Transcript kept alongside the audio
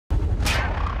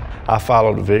I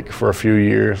followed Vick for a few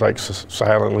years, like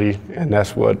silently, and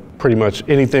that's what pretty much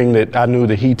anything that I knew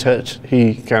that he touched,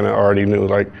 he kind of already knew,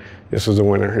 like, this is the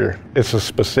winner here. It's a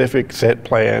specific set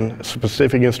plan,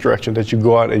 specific instruction that you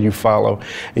go out and you follow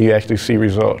and you actually see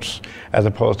results, as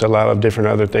opposed to a lot of different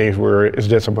other things where it's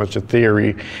just a bunch of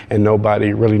theory and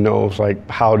nobody really knows, like,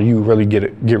 how do you really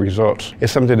get results.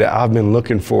 It's something that I've been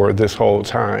looking for this whole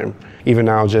time. Even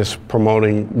now, just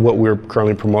promoting what we're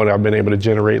currently promoting, I've been able to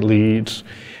generate leads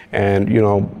and, you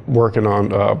know, working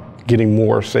on getting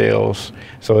more sales.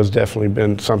 So it's definitely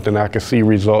been something I can see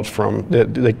results from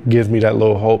that gives me that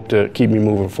little hope to keep me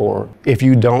moving forward. If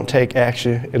you don't take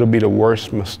action, it'll be the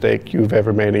worst mistake you've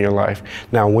ever made in your life.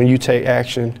 Now, when you take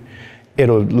action,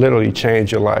 it'll literally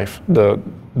change your life. The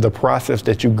process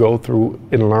that you go through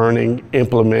in learning,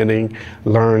 implementing,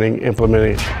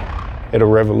 it'll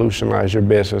revolutionize your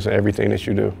business and everything that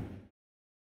you do.